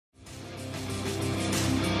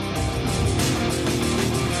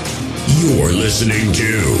You're listening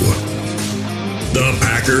to the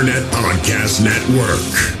Packernet Podcast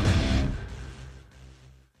Network.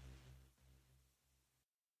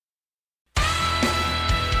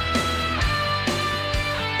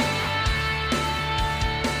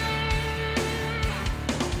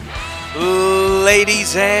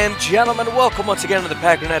 Ladies and gentlemen, welcome once again to the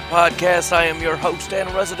Packernet Podcast. I am your host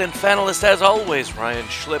and resident fanalist, as always, Ryan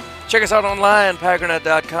Schlip. Check us out online,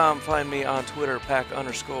 packernet.com. Find me on Twitter,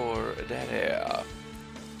 pack_daddy.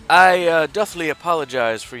 I doubly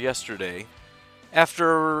apologize for yesterday.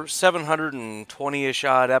 After 720-ish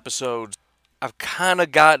odd episodes, I've kind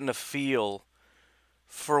of gotten a feel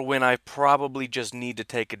for when I probably just need to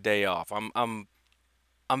take a day off. I'm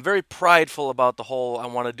very prideful about the whole I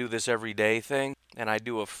want to do this every day thing, and I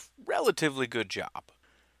do a relatively good job.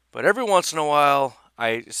 But every once in a while,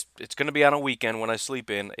 it's going to be on a weekend when I sleep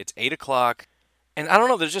in. It's 8 o'clock, and I don't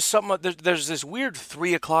know, there's just something, there's this weird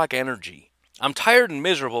 3 o'clock energy. I'm tired and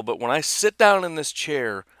miserable, but when I sit down in this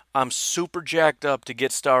chair, I'm super jacked up to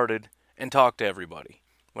get started and talk to everybody.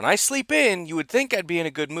 When I sleep in, you would think I'd be in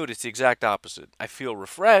a good mood. It's the exact opposite. I feel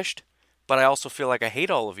refreshed, but I also feel like I hate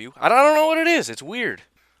all of you. I don't know what it is. It's weird.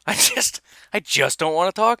 I just don't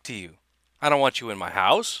want to talk to you. I don't want you in my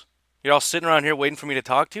house. You're all sitting around here waiting for me to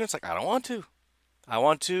talk to you. It's like, I don't want to. I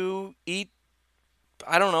want to eat,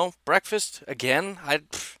 I don't know, breakfast again.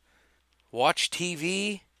 Watch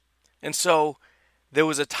TV. And so there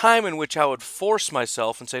was a time in which I would force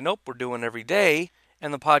myself and say, nope, we're doing every day.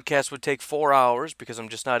 And the podcast would take 4 hours because I'm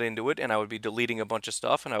just not into it. And I would be deleting a bunch of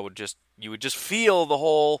stuff. And you would just feel the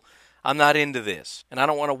whole, I'm not into this. And I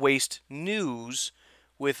don't want to waste news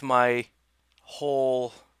with my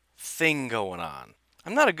whole thing going on.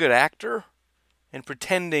 I'm not a good actor, and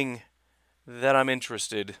pretending that I'm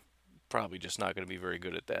interested, probably just not going to be very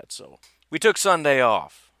good at that. So we took Sunday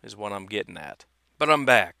off, is what I'm getting at. But I'm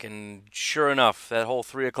back, and sure enough, that whole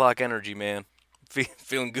 3 o'clock energy, man,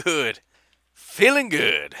 feeling good. Feeling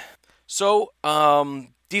good. So,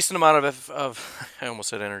 decent amount of I almost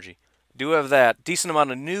said energy. Do have that. Decent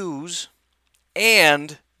amount of news,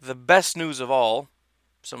 and the best news of all,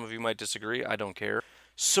 some of you might disagree, I don't care.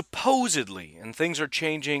 Supposedly, and things are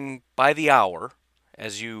changing by the hour,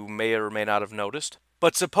 as you may or may not have noticed,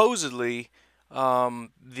 but supposedly,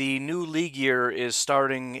 the new league year is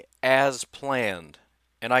starting as planned.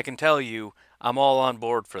 And I can tell you, I'm all on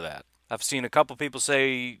board for that. I've seen a couple people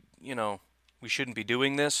say, we shouldn't be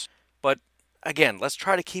doing this. But again, let's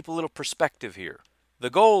try to keep a little perspective here.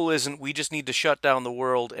 The goal isn't we just need to shut down the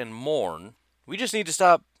world and mourn. We just need to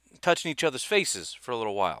stop touching each other's faces for a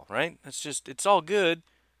little while, right? It's all good.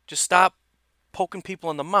 Just stop poking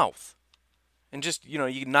people in the mouth. And just,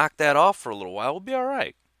 you knock that off for a little while, we'll be all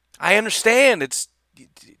right. I understand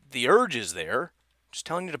the urge is there. Just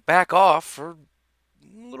telling you to back off for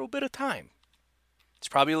a little bit of time. It's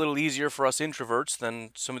probably a little easier for us introverts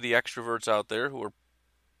than some of the extroverts out there who are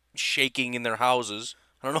shaking in their houses.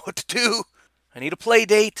 I don't know what to do. I need a play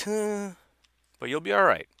date. But you'll be all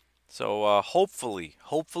right. So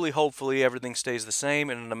hopefully everything stays the same.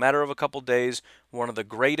 And in a matter of a couple days, one of the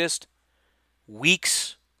greatest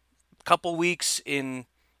couple weeks in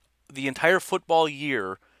the entire football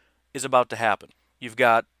year is about to happen. You've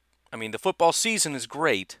got, the football season is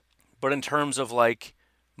great, but in terms of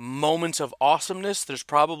moments of awesomeness, there's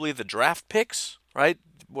probably the draft picks, right?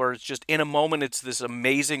 Where it's just in a moment, it's this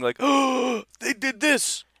amazing, oh, they did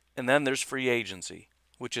this. And then there's free agency,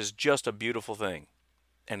 which is just a beautiful thing.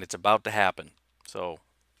 And it's about to happen. So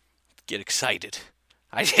get excited.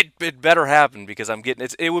 It better happen because I'm getting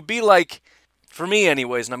it. It would be like, for me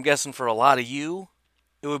anyways, and I'm guessing for a lot of you,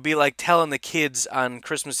 it would be like telling the kids on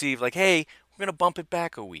Christmas Eve, hey, we're going to bump it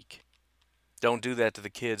back a week. Don't do that to the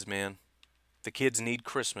kids, man. The kids need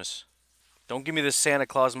Christmas. Don't give me this Santa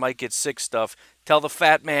Claus might get sick stuff. Tell the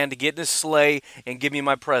fat man to get in his sleigh and give me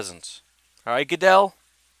my presents. All right, Goodell?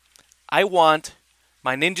 I want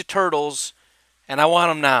my Ninja Turtles, and I want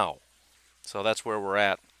them now. So that's where we're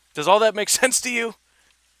at. Does all that make sense to you?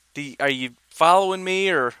 Are you following me,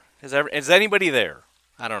 or is anybody there?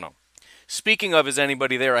 I don't know. Speaking of is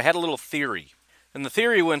anybody there, I had a little theory. And the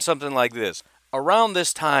theory went something like this. Around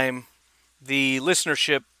this time, the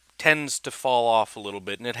listenership tends to fall off a little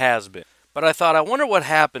bit, and it has been. But I thought, I wonder what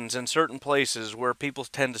happens in certain places where people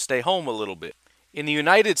tend to stay home a little bit. In the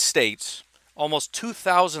United States, almost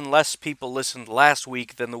 2,000 less people listened last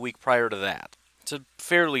week than the week prior to that. It's a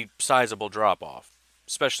fairly sizable drop-off,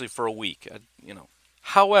 especially for a week,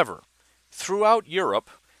 However, throughout Europe,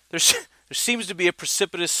 there seems to be a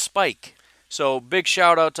precipitous spike. So big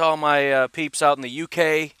shout-out to all my peeps out in the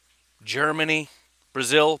UK, Germany,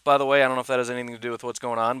 Brazil, by the way. I don't know if that has anything to do with what's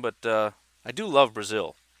going on, but I do love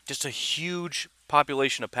Brazil. Just a huge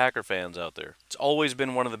population of Packer fans out there. It's always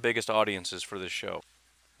been one of the biggest audiences for this show.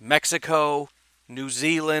 Mexico, New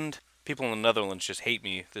Zealand, people in the Netherlands just hate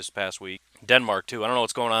me this past week. Denmark, too. I don't know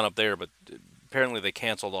what's going on up there, but apparently they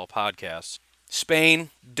canceled all podcasts. Spain,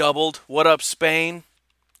 doubled. What up, Spain?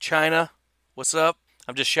 China, what's up?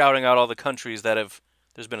 I'm just shouting out all the countries that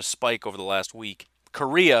there's been a spike over the last week.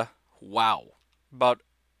 Korea, wow. About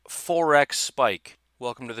 4x spike.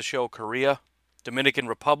 Welcome to the show, Korea. Dominican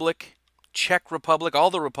Republic, Czech Republic, all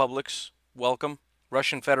the republics, welcome.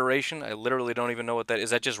 Russian Federation, I literally don't even know what that is. Is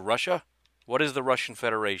that just Russia? What is the Russian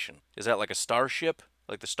Federation? Is that like a starship?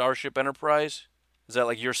 Like the Starship Enterprise? Is that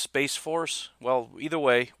like your Space Force? Well, either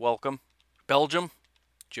way, welcome. Belgium,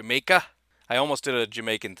 Jamaica. I almost did a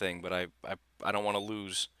Jamaican thing, but I don't want to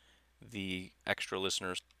lose the extra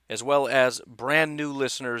listeners. As well as brand new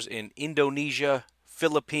listeners in Indonesia,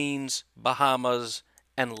 Philippines, Bahamas,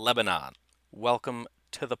 and Lebanon. Welcome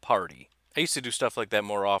to the party. I used to do stuff like that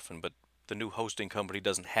more often, but the new hosting company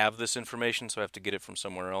doesn't have this information, so I have to get it from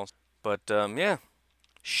somewhere else. But, yeah,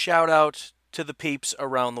 shout out to the peeps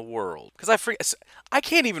around the world. Because I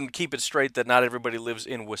can't even keep it straight that not everybody lives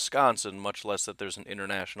in Wisconsin, much less that there's an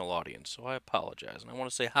international audience. So I apologize, and I want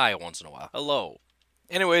to say hi once in a while. Hello.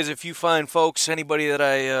 Anyways, if you find folks, anybody that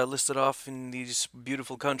I listed off in these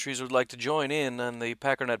beautiful countries would like to join in on the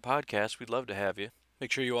Packernet podcast, we'd love to have you.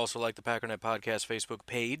 Make sure you also like the Packernet Podcast Facebook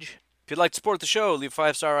page. If you'd like to support the show, leave a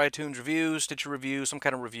 5-star iTunes review, Stitcher review, some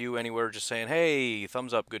kind of review anywhere just saying, hey,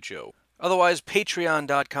 thumbs up, good show. Otherwise,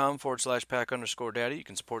 patreon.com/pack_daddy. You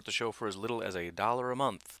can support the show for as little as $1 a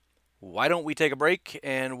month. Why don't we take a break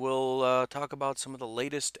and we'll talk about some of the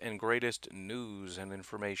latest and greatest news and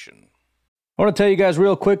information. I want to tell you guys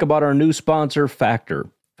real quick about our new sponsor, Factor.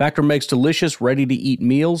 Factor makes delicious, ready-to-eat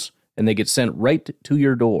meals, and they get sent right to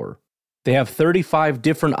your door. They have 35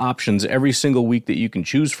 different options every single week that you can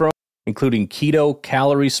choose from, including keto,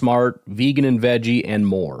 calorie smart, vegan and veggie, and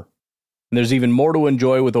more. And there's even more to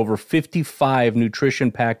enjoy with over 55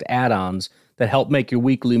 nutrition-packed add-ons that help make your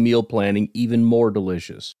weekly meal planning even more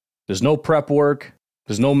delicious. There's no prep work.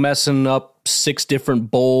 There's no messing up 6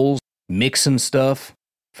 different bowls, mixing stuff.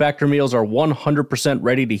 Factor meals are 100%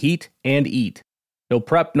 ready to heat and eat. No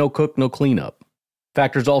prep, no cook, no cleanup.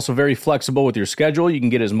 Factor is also very flexible with your schedule. You can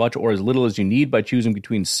get as much or as little as you need by choosing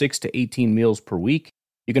between 6 to 18 meals per week.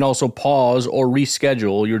 You can also pause or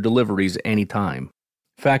reschedule your deliveries anytime.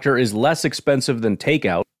 Factor is less expensive than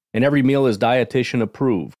takeout, and every meal is dietitian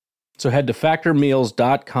approved. So head to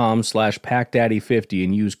factormeals.com/PackDaddy50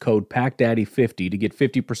 and use code PackDaddy50 to get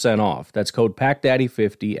 50% off. That's code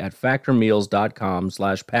PackDaddy50 at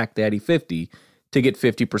factormeals.com/PackDaddy50 to get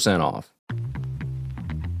 50% off.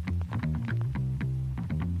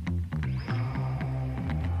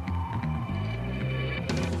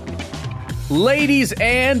 Ladies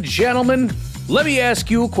and gentlemen, let me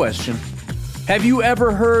ask you a question. Have you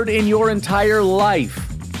ever heard in your entire life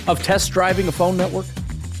of test driving a phone network?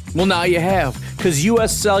 Well, now you have, because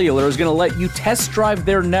US Cellular is going to let you test drive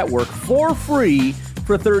their network for free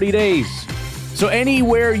for 30 days. So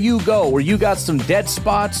anywhere you go where you got some dead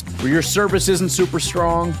spots, where your service isn't super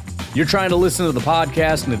strong, you're trying to listen to the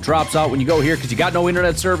podcast and it drops out when you go here because you got no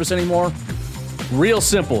internet service anymore, real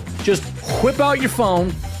simple. Just whip out your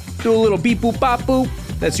phone, do a little beep boop bop boop.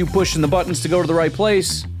 That's you pushing the buttons to go to the right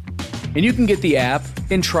place. And you can get the app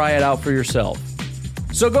and try it out for yourself.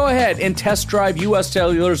 So go ahead and test drive US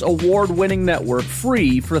Cellular's award-winning network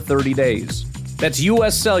free for 30 days. That's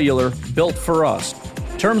US Cellular, built for us.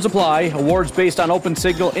 Terms apply, awards based on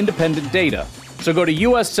OpenSignal independent data. So go to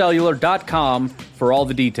uscellular.com for all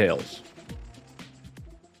the details.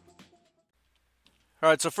 All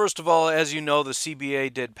right, so first of all, as you know, the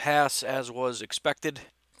CBA did pass as was expected.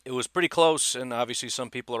 It was pretty close, and obviously some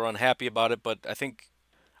people are unhappy about it, but I think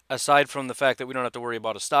aside from the fact that we don't have to worry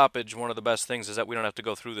about a stoppage, one of the best things is that we don't have to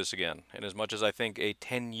go through this again. And as much as I think a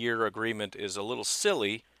 10-year agreement is a little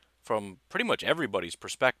silly from pretty much everybody's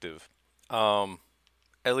perspective, at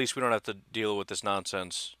least we don't have to deal with this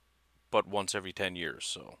nonsense but once every 10 years.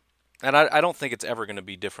 So, and I don't think it's ever going to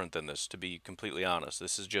be different than this, to be completely honest.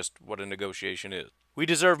 This is just what a negotiation is. We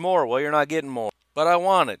deserve more. Well, you're not getting more. But I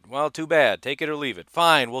want it. Well, too bad. Take it or leave it.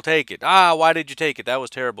 Fine, we'll take it. Why did you take it? That was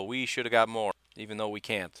terrible. We should have got more. Even though we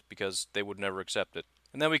can't, because they would never accept it.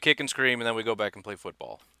 And then we kick and scream, and then we go back and play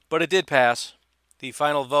football. But it did pass. The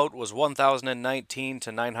final vote was 1,019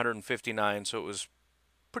 to 959, so it was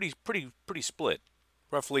pretty split.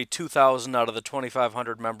 Roughly 2,000 out of the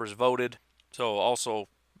 2,500 members voted, so also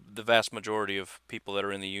the vast majority of people that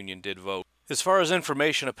are in the union did vote. As far as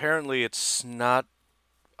information, apparently it's not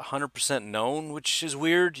 100% known, which is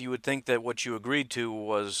weird. You would think that what you agreed to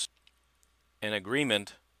was an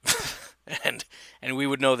agreement, and we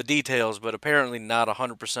would know the details, but apparently not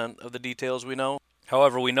 100% of the details we know.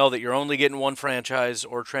 However, we know that you're only getting one franchise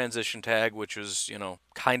or transition tag, which is,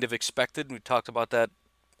 kind of expected. We talked about that,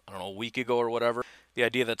 I don't know, a week ago or whatever. The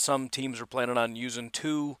idea that some teams were planning on using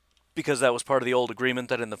two because that was part of the old agreement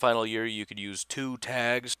that in the final year you could use two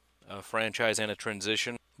tags, a franchise and a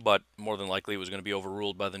transition, but more than likely it was going to be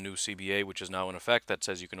overruled by the new CBA, which is now in effect, that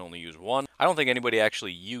says you can only use one. I don't think anybody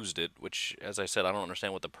actually used it, which, as I said, I don't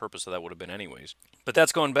understand what the purpose of that would have been anyways. But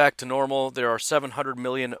that's going back to normal. There are $700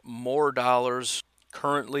 million more dollars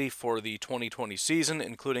currently for the 2020 season,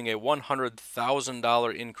 including a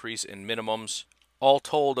 $100,000 increase in minimums. All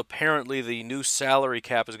told, apparently the new salary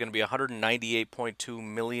cap is going to be $198.2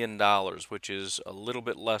 million, which is a little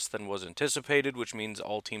bit less than was anticipated, which means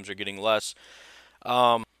all teams are getting less.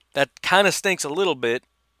 That kind of stinks a little bit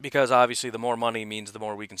because obviously the more money means the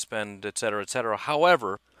more we can spend, etc., etc.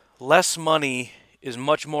 However, less money is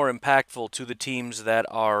much more impactful to the teams that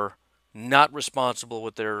are not responsible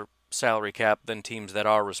with their salary cap than teams that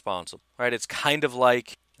are responsible. Right? It's kind of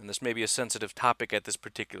like, and this may be a sensitive topic at this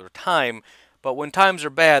particular time, but when times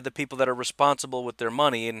are bad, the people that are responsible with their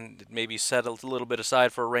money and maybe set a little bit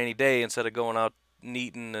aside for a rainy day instead of going out and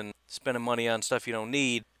eating and spending money on stuff you don't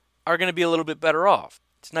need are going to be a little bit better off.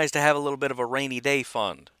 It's nice to have a little bit of a rainy day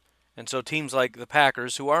fund. And so teams like the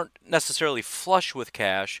Packers, who aren't necessarily flush with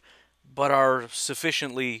cash, but are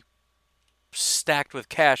sufficiently stacked with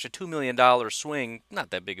cash, a $2 million swing,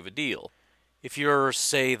 not that big of a deal. If you're,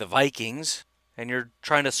 say, the Vikings, and you're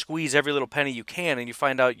trying to squeeze every little penny you can, and you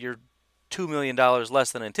find out you're $2 million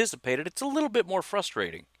less than anticipated, it's a little bit more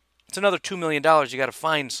frustrating. It's another $2 million you got to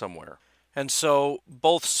find somewhere. And so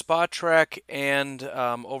both Spotrac and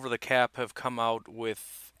Over the Cap have come out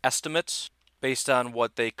with estimates based on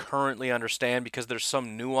what they currently understand, because there's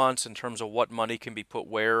some nuance in terms of what money can be put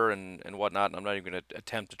where and whatnot, and I'm not even going to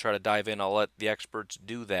attempt to try to dive in. I'll let the experts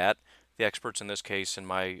do that. The experts in this case, in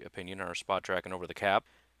my opinion, are Spotrac and Over the Cap.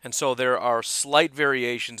 And so there are slight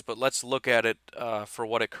variations, but let's look at it for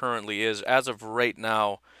what it currently is. As of right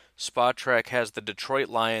now, Spotrac has the Detroit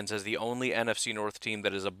Lions as the only NFC North team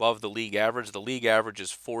that is above the league average. The league average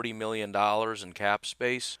is $40 million in cap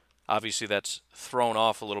space. Obviously, that's thrown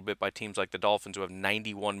off a little bit by teams like the Dolphins, who have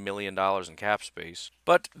 $91 million in cap space.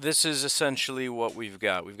 But this is essentially what we've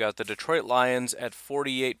got. We've got the Detroit Lions at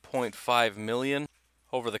 $48.5 million.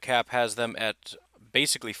 Over the Cap has them at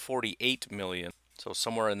basically $48 million. So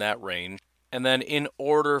somewhere in that range. And then in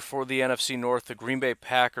order for the NFC North, the Green Bay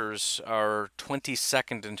Packers are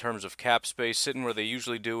 22nd in terms of cap space, sitting where they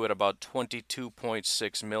usually do at about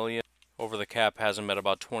 $22.6 million. Over the Cap has them at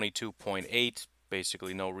about $22.8,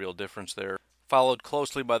 basically no real difference there. Followed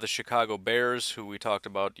closely by the Chicago Bears, who we talked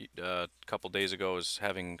about a couple days ago as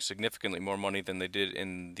having significantly more money than they did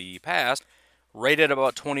in the past, rated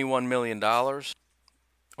about $21 million.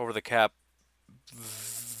 Over the Cap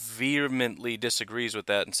vehemently disagrees with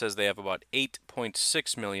that and says they have about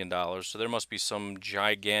 $8.6 million. So there must be some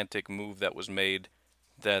gigantic move that was made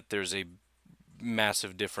that there's a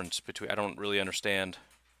massive difference between. I don't really understand.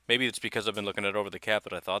 Maybe it's because I've been looking at Over the Cap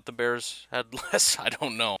that I thought the Bears had less. I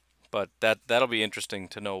don't know. But that'll be interesting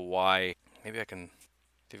to know why. Maybe I can.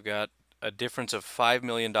 They've got a difference of $5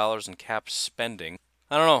 million in cap spending.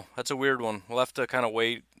 I don't know. That's a weird one. We'll have to kind of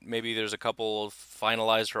wait. Maybe there's a couple of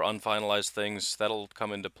finalized or unfinalized things that'll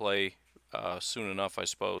come into play soon enough, I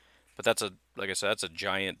suppose. But like I said, that's a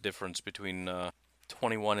giant difference between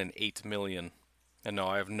 21 and 8 million. And no,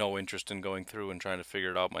 I have no interest in going through and trying to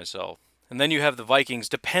figure it out myself. And then you have the Vikings,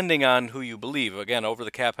 depending on who you believe. Again, Over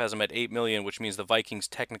the Cap has them at 8 million, which means the Vikings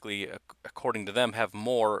technically, according to them, have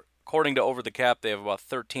more. According to Over the Cap, they have about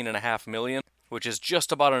 13.5 million, which is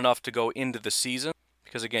just about enough to go into the season.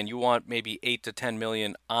 Because again, you want maybe 8 to 10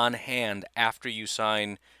 million on hand after you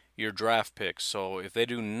sign your draft picks. So if they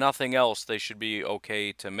do nothing else, they should be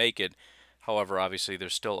okay to make it. However, obviously,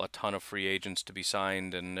 there's still a ton of free agents to be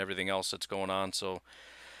signed and everything else that's going on. So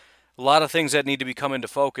a lot of things that need to be come into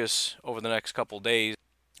focus over the next couple days.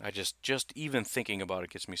 I just even thinking about it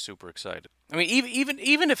gets me super excited. I mean,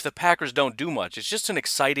 even if the Packers don't do much, it's just an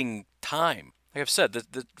exciting time. Like I've said,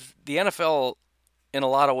 the NFL in a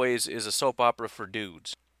lot of ways is a soap opera for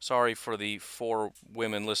dudes. Sorry for the 4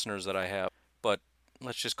 women listeners that I have, but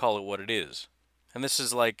let's just call it what it is. And this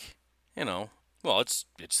is like, well, it's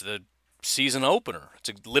the season opener.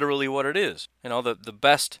 It's literally what it is. The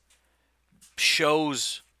best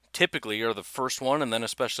shows typically are the first one and then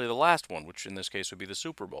especially the last one, which in this case would be the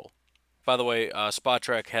Super Bowl. By the way,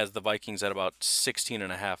 Spotrac has the Vikings at about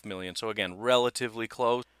 16.5 million. So again, relatively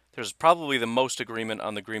close. There's probably the most agreement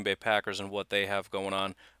on the Green Bay Packers and what they have going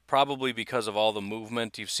on. probably because of all the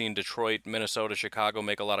movement. You've seen Detroit, Minnesota, Chicago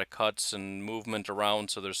make a lot of cuts and movement around,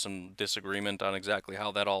 so there's some disagreement on exactly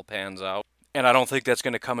how that all pans out. And I don't think that's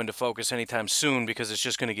going to come into focus anytime soon because it's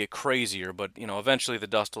just going to get crazier. But, eventually the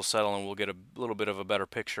dust will settle and we'll get a little bit of a better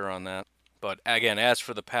picture on that. But again, as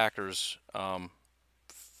for the Packers,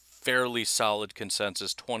 fairly solid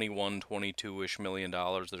consensus, 21, 22-ish $22 million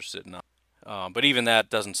they're sitting on. But even that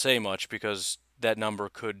doesn't say much because that number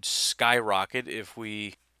could skyrocket if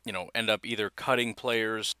we, end up either cutting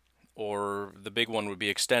players or the big one would be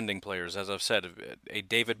extending players. As I've said, a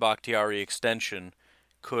David Bakhtiari extension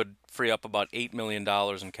could free up about $8 million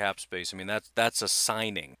in cap space. I mean, that's a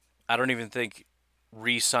signing. I don't even think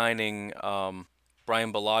re-signing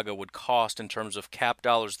Brian Bulaga would cost in terms of cap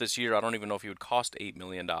dollars this year. I don't even know if he would cost $8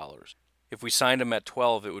 million. If we signed him at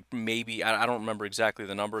 12, it would maybe, I don't remember exactly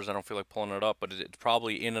the numbers. I don't feel like pulling it up, but it's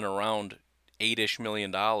probably in and around $8-ish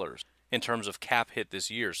million in terms of cap hit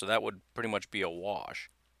this year. So that would pretty much be a wash.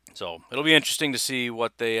 So it'll be interesting to see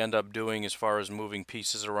what they end up doing as far as moving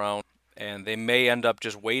pieces around. And they may end up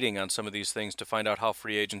just waiting on some of these things to find out how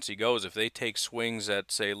free agency goes. If they take swings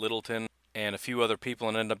at, say, Littleton and a few other people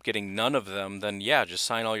and end up getting none of them, then yeah, just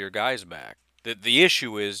sign all your guys back. The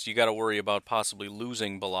issue is you got to worry about possibly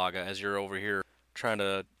losing Bulaga as you're over here trying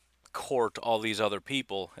to court all these other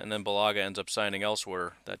people, and then Bulaga ends up signing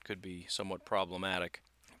elsewhere. That could be somewhat problematic,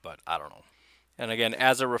 but I don't know. And again,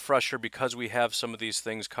 as a refresher, because we have some of these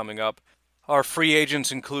things coming up, our free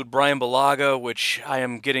agents include Brian Bulaga, which I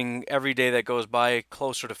am getting every day that goes by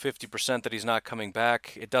closer to 50% that he's not coming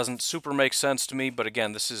back. It doesn't super make sense to me, but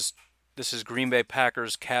again, this is Green Bay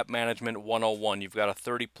Packers cap management 101. You've got a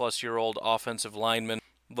 30-plus-year-old offensive lineman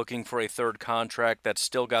looking for a third contract that's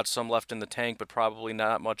still got some left in the tank, but probably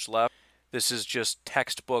not much left. This is just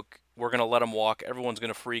textbook. We're going to let him walk. Everyone's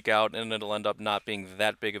going to freak out, and it'll end up not being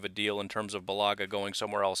that big of a deal in terms of Bulaga going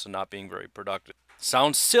somewhere else and not being very productive.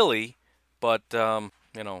 Sounds silly, but,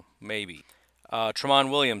 maybe. Tramon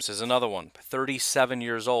Williams is another one, 37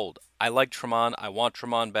 years old. I like Tramon. I want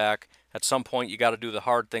Tramon back. At some point, you got to do the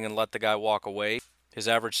hard thing and let the guy walk away. His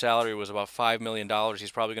average salary was about $5 million.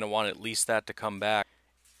 He's probably going to want at least that to come back.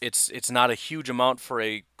 It's not a huge amount for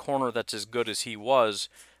a corner that's as good as he was,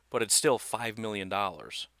 but it's still $5 million.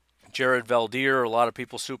 Jared Valdir, a lot of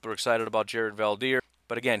people super excited about Jared Valdir.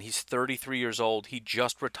 But again, he's 33 years old. He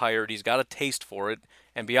just retired. He's got a taste for it.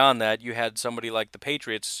 And beyond that, you had somebody like the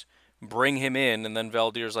Patriots bring him in, and then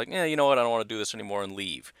Valdir's like, you know what, I don't want to do this anymore, and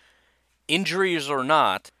leave. Injuries or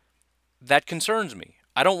not, that concerns me.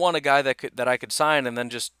 I don't want a guy that I could sign and then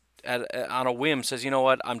just on a whim says, you know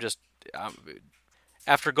what,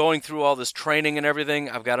 after going through all this training and everything,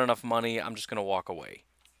 I've got enough money, I'm just going to walk away.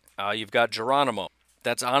 You've got Geronimo.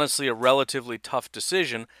 That's honestly a relatively tough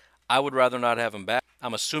decision. I would rather not have him back.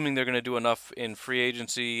 I'm assuming they're going to do enough in free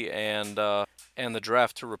agency and the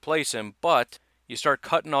draft to replace him, but you start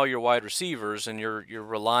cutting all your wide receivers and you're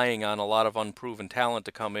relying on a lot of unproven talent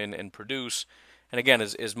to come in and produce. And again,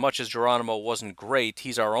 as much as Geronimo wasn't great,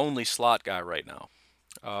 he's our only slot guy right now.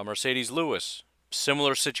 Mercedes Lewis,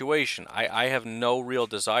 similar situation. I have no real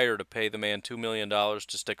desire to pay the man $2 million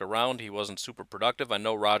to stick around. He wasn't super productive. I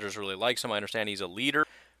know Rodgers really likes him. I understand he's a leader,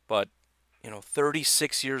 but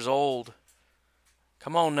 36 years old.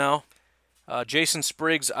 Come on now. Jason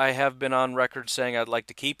Spriggs, I have been on record saying I'd like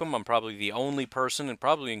to keep him. I'm probably the only person, and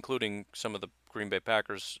probably including some of the Green Bay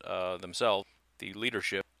Packers themselves, the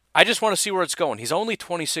leadership. I just want to see where it's going. He's only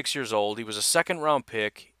 26 years old. He was a second-round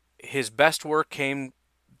pick. His best work came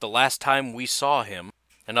the last time we saw him.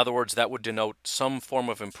 In other words, that would denote some form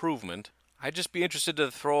of improvement. I'd just be interested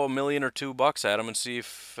to throw $1 million or $2 at him and see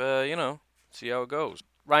if, see how it goes.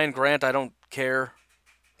 Ryan Grant, I don't care.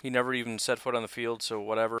 He never even set foot on the field, so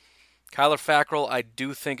whatever. Kyler Fackrell, I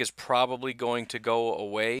do think is probably going to go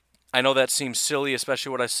away. I know that seems silly,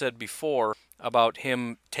 especially what I said before about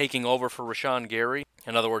him taking over for Rashawn Gary.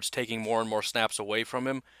 In other words, taking more and more snaps away from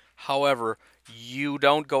him. However, you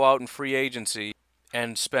don't go out in free agency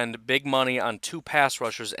and spend big money on 2 pass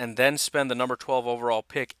rushers and then spend the number 12 overall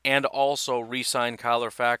pick and also re-sign Kyler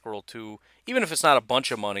Fackrell to, even if it's not a bunch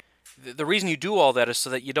of money, the reason you do all that is so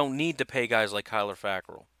that you don't need to pay guys like Kyler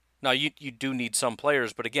Fackrell. Now, you do need some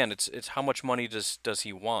players, but again, it's how much money does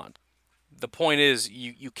he want? The point is,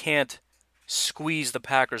 you can't squeeze the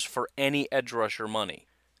Packers for any edge rusher money.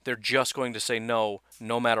 They're just going to say no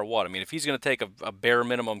matter what. I mean, if he's going to take a bare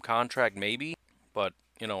minimum contract, maybe, but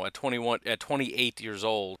at 28 years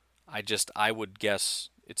old, I would guess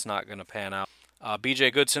it's not going to pan out.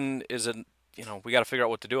 B.J. Goodson we got to figure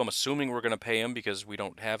out what to do. I'm assuming we're going to pay him because we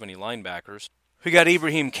don't have any linebackers. We got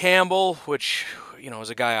Ibrahim Campbell, which is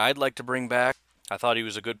a guy I'd like to bring back. I thought he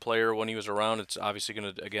was a good player when he was around. It's obviously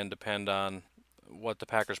going to, again, depend on what the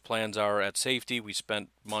Packers' plans are at safety. We spent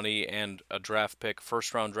money and a draft pick,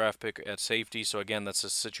 first-round draft pick at safety. So, again, that's a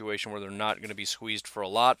situation where they're not going to be squeezed for a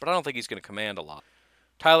lot, but I don't think he's going to command a lot.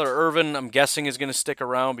 Tyler Ervin, I'm guessing, is going to stick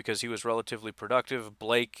around because he was relatively productive.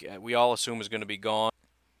 Blake, we all assume, is going to be gone.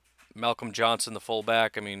 Malcolm Johnson, the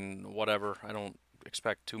fullback, I mean, whatever. I don't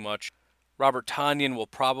expect too much. Robert Tonyan will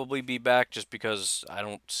probably be back just because I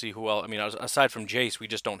don't see who else. I mean, aside from Jace, we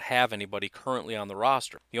just don't have anybody currently on the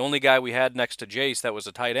roster. The only guy we had next to Jace that was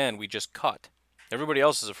a tight end, we just cut. Everybody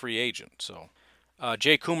else is a free agent. So,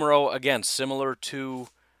 Jay Kumaro, again, similar to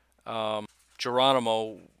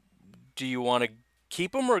Geronimo, do you want to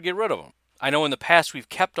keep him or get rid of him? I know in the past we've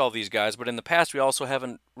kept all these guys, but in the past we also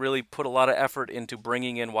haven't really put a lot of effort into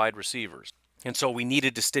bringing in wide receivers. And so we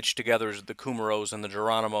needed to stitch together the Kumaros and the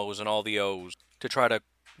Geronimos and all the O's to try to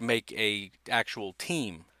make a actual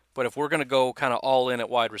team. But if we're going to go kind of all in at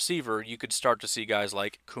wide receiver, you could start to see guys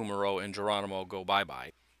like Kumaro and Geronimo go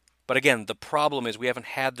bye-bye. But again, the problem is we haven't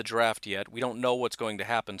had the draft yet. We don't know what's going to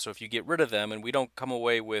happen. So if you get rid of them and we don't come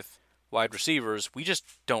away with wide receivers, we just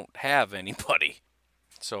don't have anybody.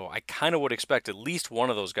 So I kind of would expect at least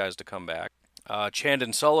one of those guys to come back.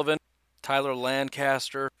 Chandon Sullivan, Tyler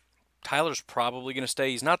Lancaster. Tyler's probably going to stay.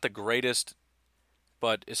 He's not the greatest,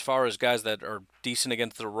 but as far as guys that are decent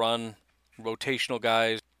against the run, rotational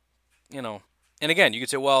guys, you know. And again, you could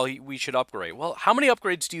say, well, we should upgrade. Well, how many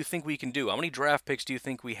upgrades do you think we can do? How many draft picks do you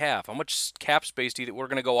think we have? How much cap space do you think we're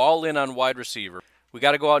going to go all in on wide receiver? We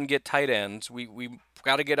got to go out and get tight ends. We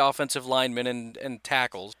got to get offensive linemen and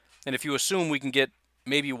tackles. And if you assume we can get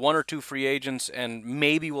maybe one or two free agents, and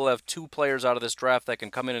maybe we'll have two players out of this draft that can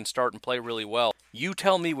come in and start and play really well. You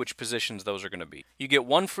tell me which positions those are going to be. You get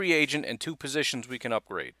one free agent and two positions we can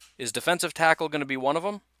upgrade. Is defensive tackle going to be one of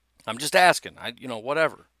them? I'm just asking.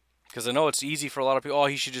 Whatever. Because I know it's easy for a lot of people. Oh,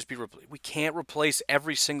 he should just be replaced. We can't replace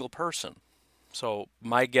every single person. So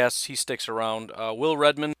my guess, he sticks around. Will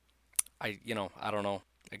Redmond, I don't know.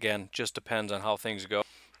 Again, just depends on how things go.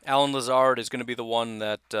 Alan Lazard is going to be the one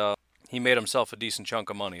that he made himself a decent chunk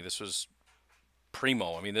of money. This was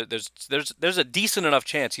primo. I mean, there's a decent enough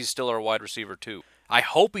chance he's still our wide receiver too. I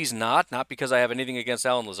hope he's not because I have anything against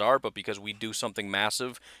Alan Lazard, but because we do something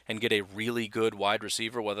massive and get a really good wide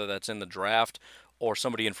receiver, whether that's in the draft or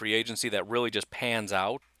somebody in free agency that really just pans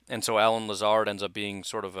out. And so Alan Lazard ends up being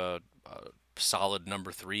sort of a solid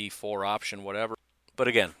number 3, 4 option, whatever. But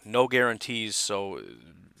again, no guarantees, so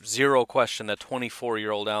zero question that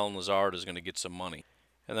 24-year-old Alan Lazard is going to get some money.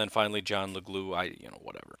 And then finally, John LeGlue,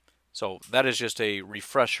 whatever. So that is just a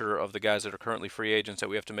refresher of the guys that are currently free agents that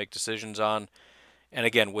we have to make decisions on. And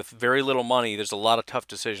again, with very little money, there's a lot of tough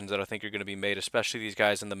decisions that I think are going to be made, especially these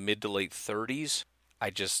guys in the mid to late 30s. I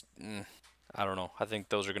don't know. I think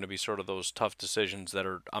those are going to be sort of those tough decisions that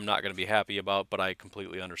I'm not going to be happy about, but I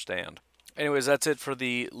completely understand. Anyways, that's it for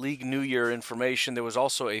the League New Year information. There was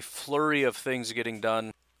also a flurry of things getting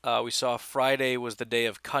done. We saw Friday was the day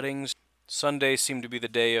of cuttings. Sunday seemed to be the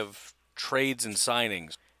day of trades and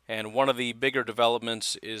signings. And one of the bigger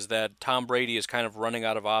developments is that Tom Brady is kind of running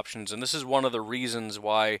out of options. And this is one of the reasons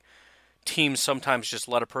why teams sometimes just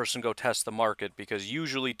let a person go test the market, because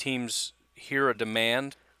usually teams hear a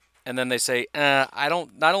demand and then they say, not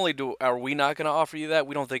only are we not going to offer you that,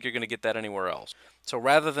 we don't think you're going to get that anywhere else. So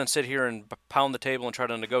rather than sit here and pound the table and try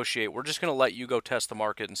to negotiate, we're just going to let you go test the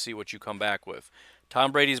market and see what you come back with.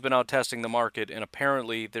 Tom Brady's been out testing the market, and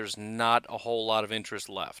apparently there's not a whole lot of interest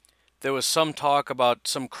left. There was some talk about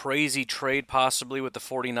some crazy trade possibly with the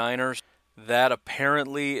 49ers. That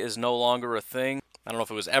apparently is no longer a thing. I don't know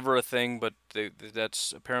if it was ever a thing, but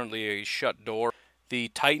that's apparently a shut door. The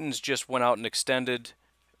Titans just went out and extended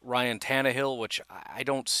Ryan Tannehill, which I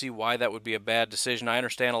don't see why that would be a bad decision. I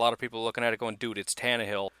understand a lot of people are looking at it going, dude, it's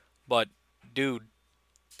Tannehill. But, dude,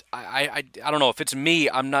 I don't know. If it's me,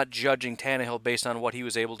 I'm not judging Tannehill based on what he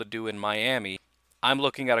was able to do in Miami. I'm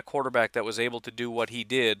looking at a quarterback that was able to do what he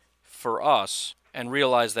did for us and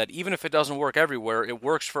realize that even if it doesn't work everywhere, it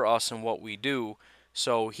works for us and what we do.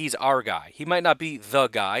 So he's our guy. He might not be the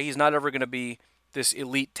guy. He's not ever going to be this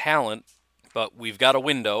elite talent, but we've got a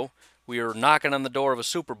window. We are knocking on the door of a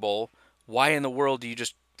Super Bowl. Why in the world do you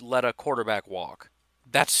just let a quarterback walk?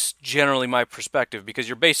 That's generally my perspective, because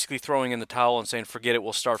you're basically throwing in the towel and saying, forget it,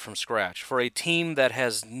 we'll start from scratch. For a team that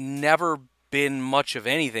has never been much of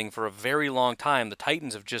anything for a very long time, the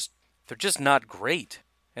Titans they're just not great.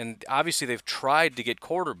 And obviously they've tried to get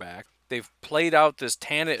quarterback. They've played out this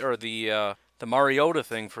the Mariota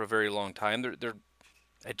thing for a very long time.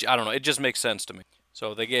 I don't know, it just makes sense to me.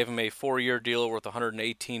 So they gave him a 4-year deal worth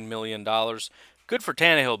 $118 million. Good for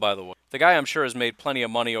Tannehill, by the way. The guy, I'm sure, has made plenty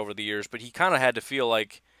of money over the years, but he kind of had to feel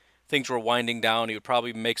like things were winding down. He would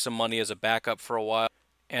probably make some money as a backup for a while.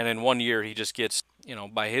 And in 1 year, he just gets,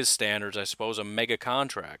 by his standards, I suppose, a mega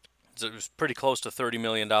contract. It was pretty close to $30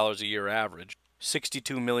 million a year average.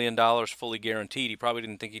 $62 million fully guaranteed. He probably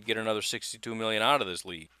didn't think he'd get another $62 million out of this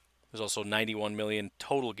league. There's also $91 million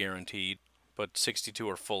total guaranteed, but 62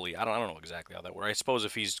 are fully. I don't know exactly how that works. I suppose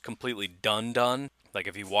if he's completely done, like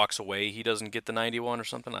if he walks away, he doesn't get the 91 or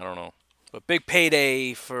something. I don't know. But big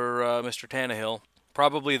payday for Mr. Tannehill.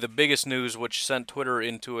 Probably the biggest news, which sent Twitter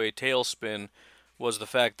into a tailspin, was the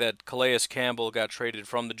fact that Calais Campbell got traded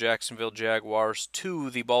from the Jacksonville Jaguars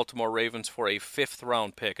to the Baltimore Ravens for a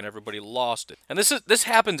 5th-round pick, and everybody lost it. And this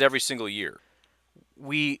happens every single year.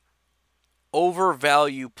 We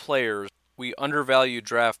overvalue players, we undervalue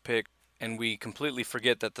draft picks, and we completely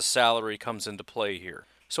forget that the salary comes into play here.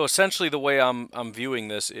 So essentially the way I'm viewing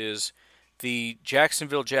this is the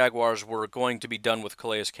Jacksonville Jaguars were going to be done with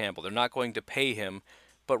Calais Campbell. They're not going to pay him,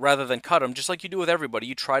 but rather than cut him, just like you do with everybody,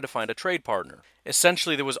 you try to find a trade partner.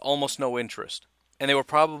 Essentially, there was almost no interest. And they were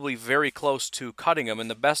probably very close to cutting him, and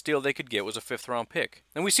the best deal they could get was a 5th-round pick.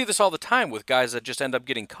 And we see this all the time with guys that just end up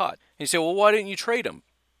getting cut. And you say, well, why didn't you trade him?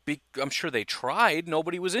 I'm sure they tried.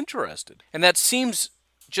 Nobody was interested. And that seems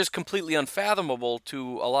just completely unfathomable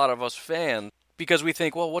to a lot of us fans, because we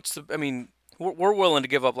think, well, we're willing to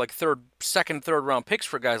give up like second, third-round picks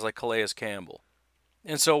for guys like Calais Campbell.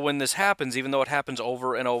 And so when this happens, even though it happens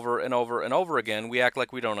over and over and over and over again, we act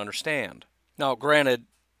like we don't understand. Now, granted,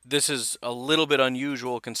 this is a little bit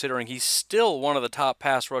unusual considering he's still one of the top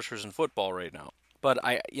pass rushers in football right now. But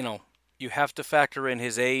you have to factor in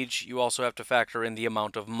his age. You also have to factor in the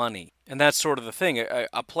amount of money. And that's sort of the thing.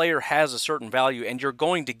 A player has a certain value, and you're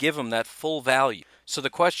going to give him that full value. So the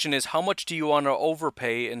question is, how much do you want to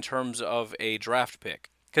overpay in terms of a draft pick?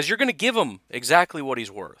 Because you're going to give him exactly what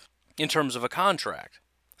he's worth in terms of a contract.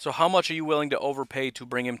 So how much are you willing to overpay to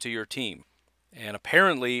bring him to your team? And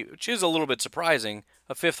apparently, which is a little bit surprising,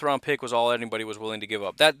 a 5th-round pick was all anybody was willing to give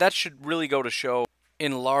up. That should really go to show,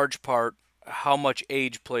 in large part, how much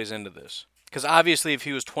age plays into this. Because obviously, if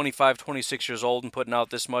he was 25, 26 years old and putting out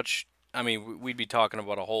this much, we'd be talking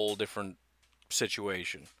about a whole different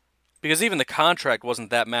situation. Because even the contract wasn't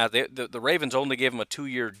that mad. The Ravens only gave him a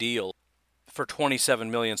 2-year deal for $27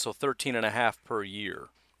 million, so $13.5 million per year.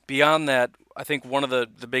 Beyond that, I think one of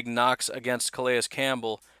the big knocks against Calais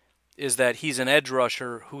Campbell is that he's an edge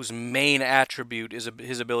rusher whose main attribute is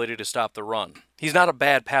his ability to stop the run. He's not a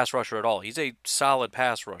bad pass rusher at all. He's a solid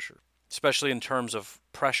pass rusher, especially in terms of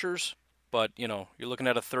pressures. But, you're looking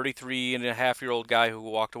at a 33-and-a-half-year-old guy who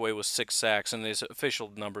walked away with 6 sacks, and his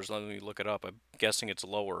official numbers, let me look it up. I'm guessing it's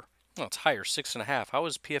lower. No, it's higher, 6.5. How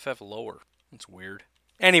is PFF lower? That's weird.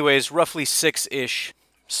 Anyways, roughly 6-ish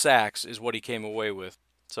sacks is what he came away with.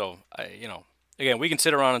 So, again, we can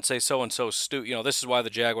sit around and say so-and-so this is why the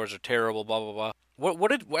Jaguars are terrible, blah, blah,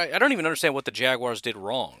 blah. I don't even understand what the Jaguars did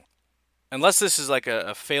wrong. Unless this is like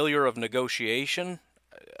a failure of negotiation,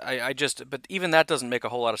 but even that doesn't make a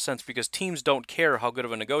whole lot of sense because teams don't care how good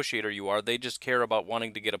of a negotiator you are. They just care about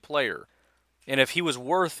wanting to get a player. And if he was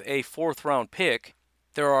worth a 4th-round pick,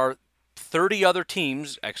 there are 30 other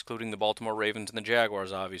teams, excluding the Baltimore Ravens and the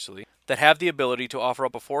Jaguars, obviously, that have the ability to offer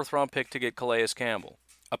up a 4th-round pick to get Calais Campbell.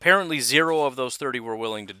 Apparently, 0 of those 30 were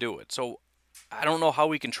willing to do it. So I don't know how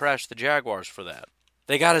we can trash the Jaguars for that.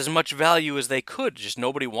 They got as much value as they could, just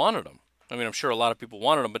nobody wanted them. I'm sure a lot of people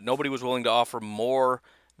wanted them, but nobody was willing to offer more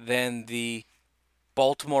than the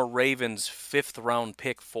Baltimore Ravens 5th-round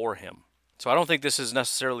pick for him. So I don't think this is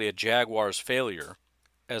necessarily a Jaguars failure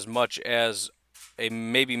as much as a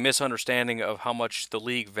maybe misunderstanding of how much the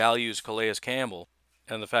league values Calais Campbell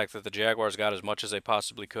and the fact that the Jaguars got as much as they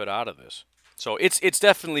possibly could out of this. So it's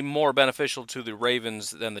definitely more beneficial to the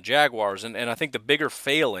Ravens than the Jaguars, and I think the bigger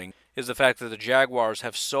failing is the fact that the Jaguars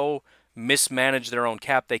have so mismanaged their own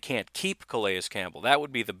cap they can't keep Calais Campbell. That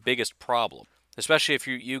would be the biggest problem, especially if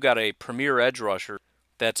you got a premier edge rusher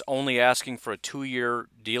that's only asking for a 2-year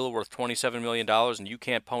deal worth $27 million and you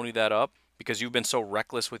can't pony that up because you've been so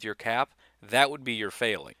reckless with your cap. That would be your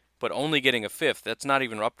failing. But only getting a 5th, that's not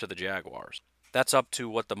even up to the Jaguars. That's up to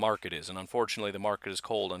what the market is, and unfortunately the market is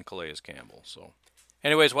cold on Calais Campbell. So,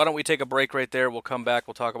 anyways, why don't we take a break right there? We'll come back.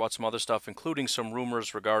 We'll talk about some other stuff, including some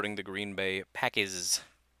rumors regarding the Green Bay Packers.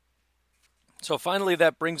 So finally,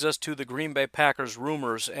 that brings us to the Green Bay Packers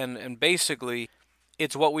rumors, and basically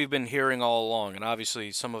it's what we've been hearing all along, and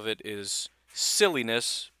obviously some of it is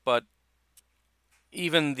silliness, but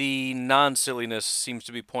even the non-silliness seems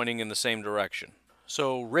to be pointing in the same direction.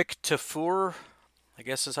 So Rick Tafur, I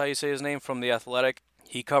guess is how you say his name, from The Athletic,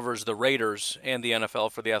 He covers the Raiders and the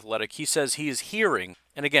NFL for The Athletic. He says he is hearing,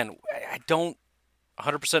 and again, I don't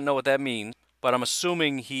 100% know what that means, but I'm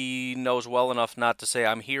assuming he knows well enough not to say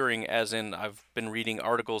I'm hearing as in I've been reading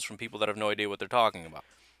articles from people that have no idea what they're talking about.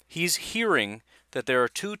 He's hearing that there are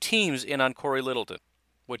 2 teams in on Corey Littleton,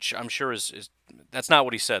 which I'm sure is that's not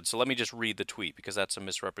what he said. So let me just read the tweet because that's a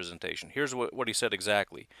misrepresentation. Here's what he said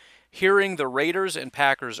exactly. Hearing the Raiders and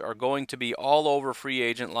Packers are going to be all over free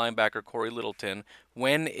agent linebacker Corey Littleton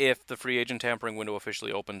if the free agent tampering window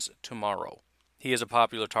officially opens tomorrow. He is a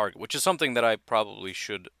popular target, which is something that I probably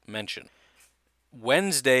should mention.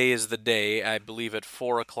 Wednesday is the day, I believe at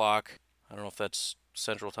 4 o'clock. I don't know if that's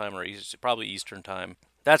Central Time or probably Eastern Time.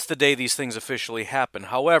 That's the day these things officially happen.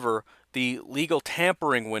 However, the legal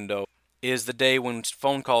tampering window is the day when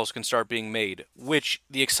phone calls can start being made, which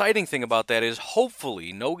the exciting thing about that is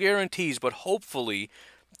hopefully, no guarantees, but hopefully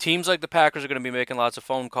teams like the Packers are going to be making lots of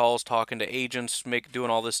phone calls, talking to agents,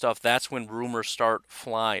 doing all this stuff. That's when rumors start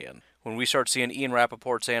flying. When we start seeing Ian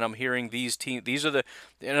Rappaport saying, I'm hearing these teams,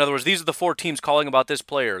 in other words, these are the 4 teams calling about this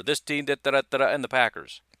player, this team, and the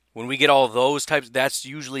Packers. When we get all those types, that's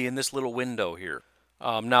usually in this little window here.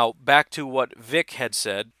 Now, back to what Vic had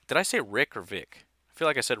said. Did I say Rick or Vic? I feel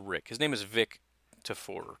like I said Rick. His name is Vic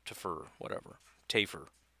Tafur, whatever. Topher.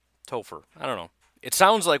 I don't know. It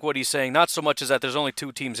sounds like what he's saying, not so much as that there's only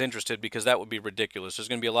 2 teams interested, because that would be ridiculous. There's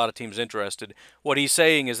going to be a lot of teams interested. What he's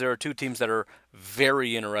saying is there are 2 teams that are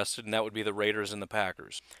very interested, and that would be the Raiders and the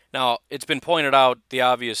Packers. Now, it's been pointed out, the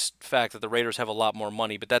obvious fact that the Raiders have a lot more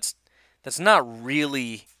money, but that's not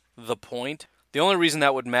really the point. The only reason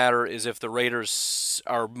that would matter is if the Raiders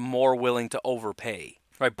are more willing to overpay.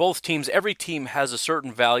 Right? Both teams, every team has a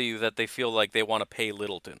certain value that they feel like they want to pay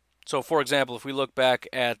Littleton. So, for example, if we look back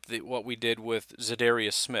at what we did with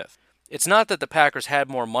Zadarius Smith, it's not that the Packers had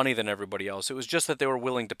more money than everybody else. It was just that they were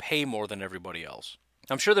willing to pay more than everybody else.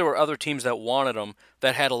 I'm sure there were other teams that wanted him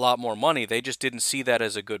that had a lot more money. They just didn't see that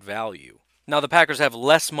as a good value. Now, the Packers have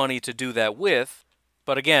less money to do that with.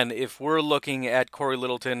 But again, if we're looking at Corey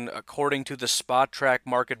Littleton, according to the Spot Track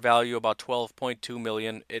market value, about $12.2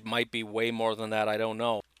 million, it might be way more than that, I don't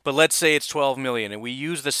know. But let's say it's $12 million, and we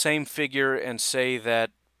use the same figure and say that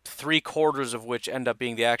 3/4 of which end up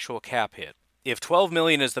being the actual cap hit. If $12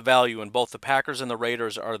 million is the value, and both the Packers and the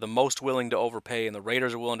Raiders are the most willing to overpay, and the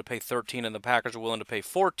Raiders are willing to pay $13 and the Packers are willing to pay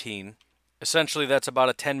 $14, essentially that's about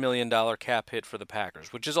a $10 million cap hit for the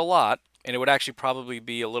Packers, which is a lot, and it would actually probably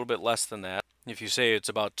be a little bit less than that. If you say it's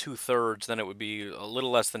about 2/3, then it would be a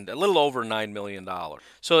little over $9 million.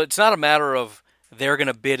 So it's not a matter of they're going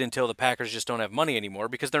to bid until the Packers just don't have money anymore,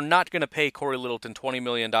 because they're not going to pay Corey Littleton $20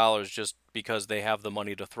 million just because they have the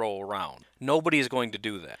money to throw around. Nobody is going to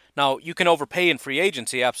do that. Now, you can overpay in free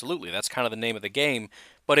agency, absolutely. That's kind of the name of the game,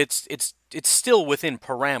 but it's still within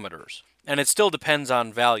parameters. And it still depends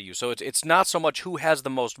on value. So it's not so much who has the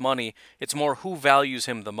most money, it's more who values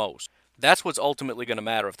him the most. That's what's ultimately going to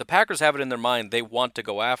matter. If the Packers have it in their mind they want to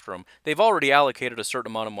go after him, they've already allocated a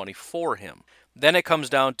certain amount of money for him. Then it comes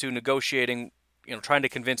down to negotiating, trying to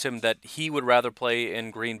convince him that he would rather play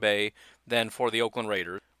in Green Bay than for the Oakland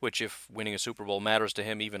Raiders, which if winning a Super Bowl matters to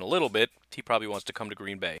him even a little bit, he probably wants to come to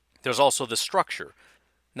Green Bay. There's also the structure.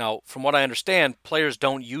 Now, from what I understand, players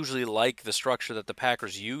don't usually like the structure that the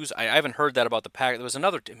Packers use. I haven't heard that about the Packers. There was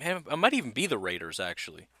another team, it might even be the Raiders,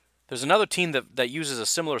 actually. There's another team that uses a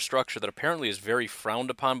similar structure that apparently is very frowned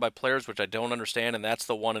upon by players, which I don't understand, and that's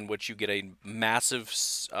the one in which you get a massive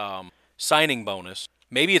signing bonus.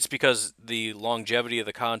 Maybe it's because the longevity of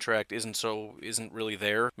the contract isn't really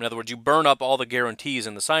there. In other words, you burn up all the guarantees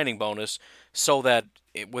in the signing bonus so that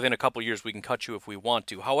within a couple years we can cut you if we want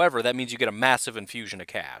to. However, that means you get a massive infusion of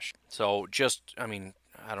cash. So I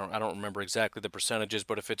don't remember exactly the percentages,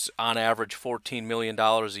 but if it's on average $14 million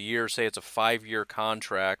a year, say it's a 5-year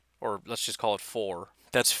contract, or let's just call it 4,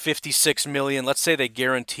 that's $56 million. Let's say they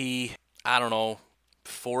guarantee,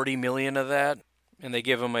 $40 million of that, and they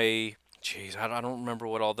give him I don't remember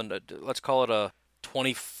what let's call it a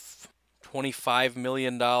 $25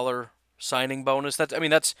 million signing bonus.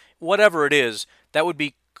 That's whatever it is, that would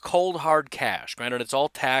be cold hard cash. Granted, it's all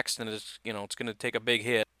taxed and it's going to take a big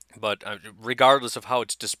hit, but regardless of how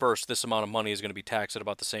it's dispersed, this amount of money is going to be taxed at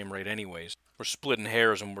about the same rate anyways. We're splitting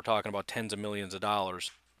hairs and we're talking about tens of millions of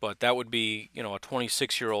dollars. But that would be, a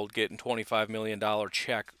 26-year-old getting $25 million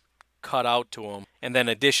check cut out to him, and then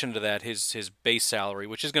in addition to that, his base salary,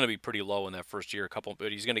 which is going to be pretty low in that first year,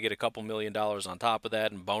 but he's going to get a couple $1 million on top of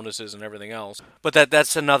that, and bonuses and everything else. But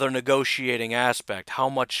that's another negotiating aspect. How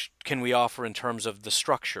much can we offer in terms of the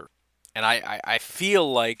structure? And I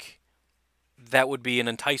feel like that would be an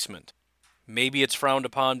enticement. Maybe it's frowned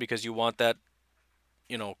upon because you want that,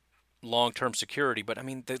 long-term security. But, I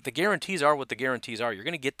mean, the guarantees are what the guarantees are. You're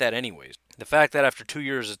going to get that anyways. The fact that after 2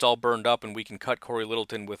 years it's all burned up and we can cut Corey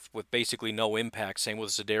Littleton with basically no impact, same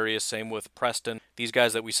with Za'Darius, same with Preston, these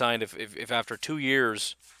guys that we signed, if after 2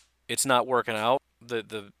 years it's not working out,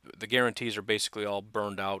 the guarantees are basically all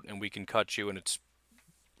burned out and we can cut you, and it's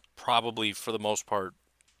probably, for the most part,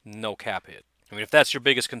 no cap hit. I mean, if that's your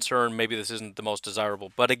biggest concern, maybe this isn't the most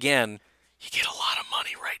desirable. But again, you get a lot of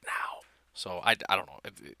money right now. So I don't know.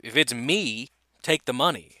 If it's me, take the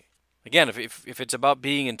money. Again, if it's about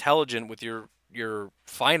being intelligent with your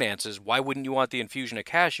finances, why wouldn't you want the infusion of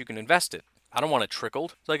cash? You can invest it. I don't want it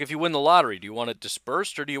trickled. It's like if you win the lottery, do you want it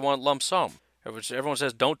dispersed or do you want lump sum? Everyone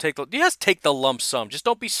says don't take the... Yes, take the lump sum. Just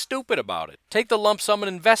don't be stupid about it. Take the lump sum and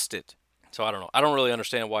invest it. So I don't know. I don't really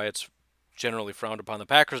understand why it's generally frowned upon. The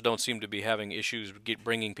Packers don't seem to be having issues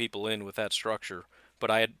bringing people in with that structure.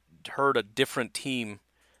 But I had heard a different team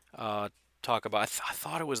talk about... I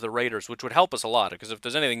thought it was the Raiders, which would help us a lot. Because if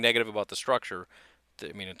there's anything negative about the structure,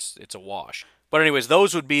 I mean, it's a wash. But anyways,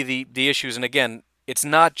 those would be the issues. And again, it's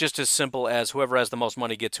not just as simple as whoever has the most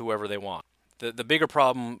money gets whoever they want. The bigger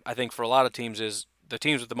problem, I think, for a lot of teams is the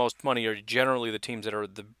teams with the most money are generally the teams that are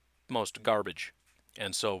the most garbage.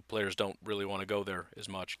 And so players don't really want to go there as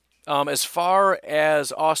much. As far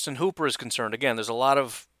as Austin Hooper is concerned, again, there's a lot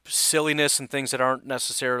of silliness and things that aren't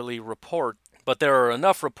necessarily report. But there are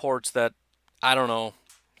enough reports that, I don't know,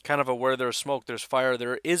 kind of a where there's smoke, there's fire.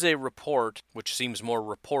 There is a report, which seems more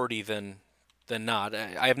reporty than not.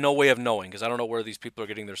 I have no way of knowing because I don't know where these people are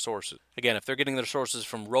getting their sources. Again, if they're getting their sources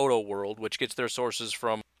from Roto World, which gets their sources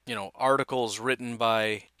from, articles written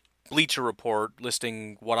by Bleacher Report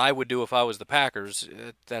listing what I would do if I was the Packers,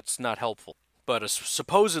 that's not helpful. But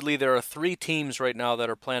supposedly there are 3 teams right now that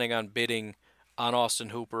are planning on bidding on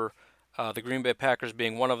Austin Hooper. The Green Bay Packers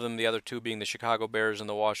being one of them, the other 2 being the Chicago Bears and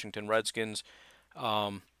the Washington Redskins.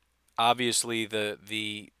 Obviously,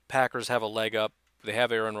 the Packers have a leg up. They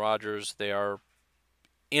have Aaron Rodgers. They are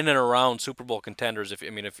in and around Super Bowl contenders.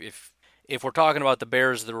 If we're talking about the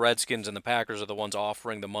Bears, the Redskins, and the Packers are the ones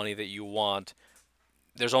offering the money that you want,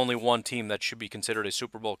 there's only one team that should be considered a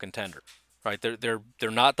Super Bowl contender, right?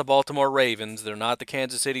 They're not the Baltimore Ravens. They're not the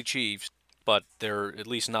Kansas City Chiefs, but they're at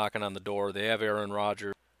least knocking on the door. They have Aaron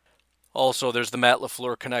Rodgers. Also, there's the Matt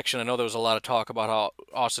LaFleur connection. I know there was a lot of talk about how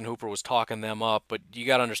Austin Hooper was talking them up, but you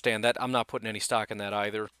got to understand that I'm not putting any stock in that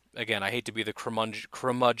either. Again, I hate to be the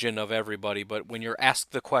curmudgeon of everybody, but when you're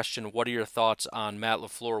asked the question, what are your thoughts on Matt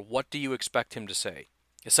LaFleur, what do you expect him to say?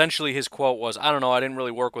 Essentially, his quote was, I don't know, I didn't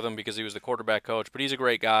really work with him because he was the quarterback coach, but he's a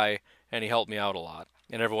great guy, and he helped me out a lot.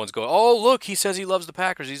 And everyone's going, oh, look, he says he loves the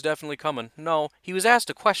Packers, he's definitely coming. No, he was asked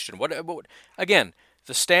a question. Again,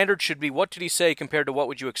 the standard should be, what did he say compared to what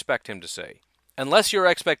would you expect him to say? Unless your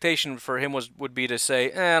expectation for him would be to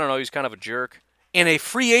say, I don't know, he's kind of a jerk. In a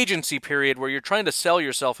free agency period where you're trying to sell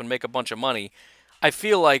yourself and make a bunch of money, I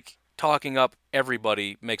feel like talking up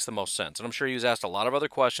everybody makes the most sense. And I'm sure he was asked a lot of other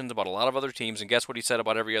questions about a lot of other teams, and guess what he said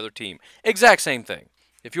about every other team? Exact same thing.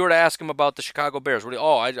 If you were to ask him about the Chicago Bears,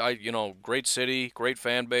 great city, great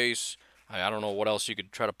fan base. I don't know what else you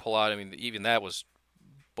could try to pull out. I mean, even that was,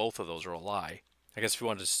 both of those are a lie. I guess if you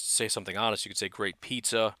wanted to say something honest, you could say great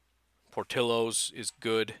pizza. Portillo's is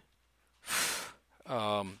good.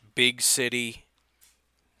 Big city.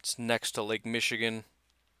 It's next to Lake Michigan.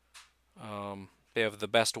 They have the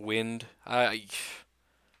best wind. I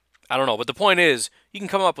don't know, but the point is, you can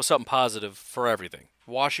come up with something positive for everything.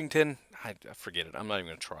 Washington, I forget it. I'm not even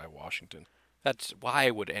going to try Washington.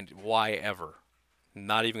 Why ever?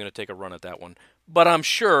 Not even going to take a run at that one. But I'm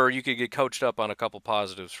sure you could get coached up on a couple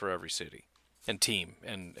positives for every city and team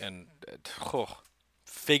and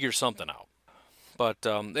figure something out. But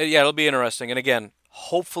it'll be interesting. And again,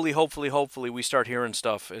 hopefully we start hearing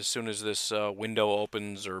stuff as soon as this window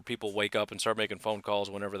opens or people wake up and start making phone calls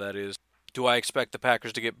whenever that is. Do I expect the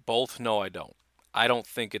Packers to get both? No, I don't. I don't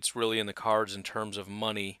think it's really in the cards in terms of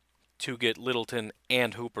money to get Littleton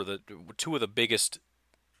and Hooper, the 2 of the biggest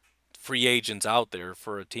free agents out there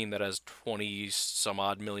for a team that has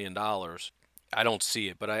 $20-some-odd million. I don't see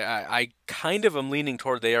it, but I kind of am leaning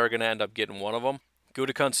toward they are going to end up getting one of them.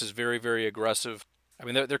 Gutekunst is very, very aggressive. I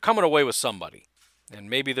mean, they're coming away with somebody. And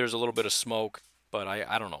maybe there's a little bit of smoke, but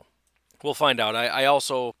I don't know. We'll find out. I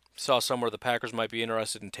also saw somewhere the Packers might be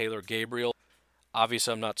interested in Taylor Gabriel.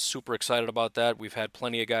 Obviously, I'm not super excited about that. We've had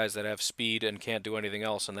plenty of guys that have speed and can't do anything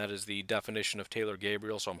else, and that is the definition of Taylor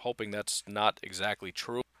Gabriel, so I'm hoping that's not exactly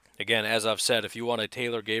true. Again, as I've said, if you want a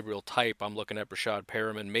Taylor Gabriel type, I'm looking at Brashad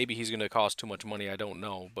Perriman. Maybe he's going to cost too much money, I don't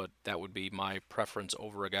know, but that would be my preference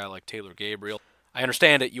over a guy like Taylor Gabriel. I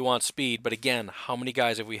understand it, you want speed, but again, how many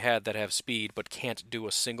guys have we had that have speed but can't do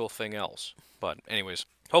a single thing else? But anyways,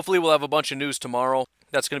 Hopefully we'll have a bunch of news tomorrow.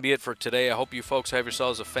 That's going to be it for today. I hope you folks have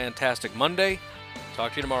yourselves a fantastic Monday.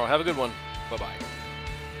 Talk to you tomorrow. Have a good one. Bye-bye.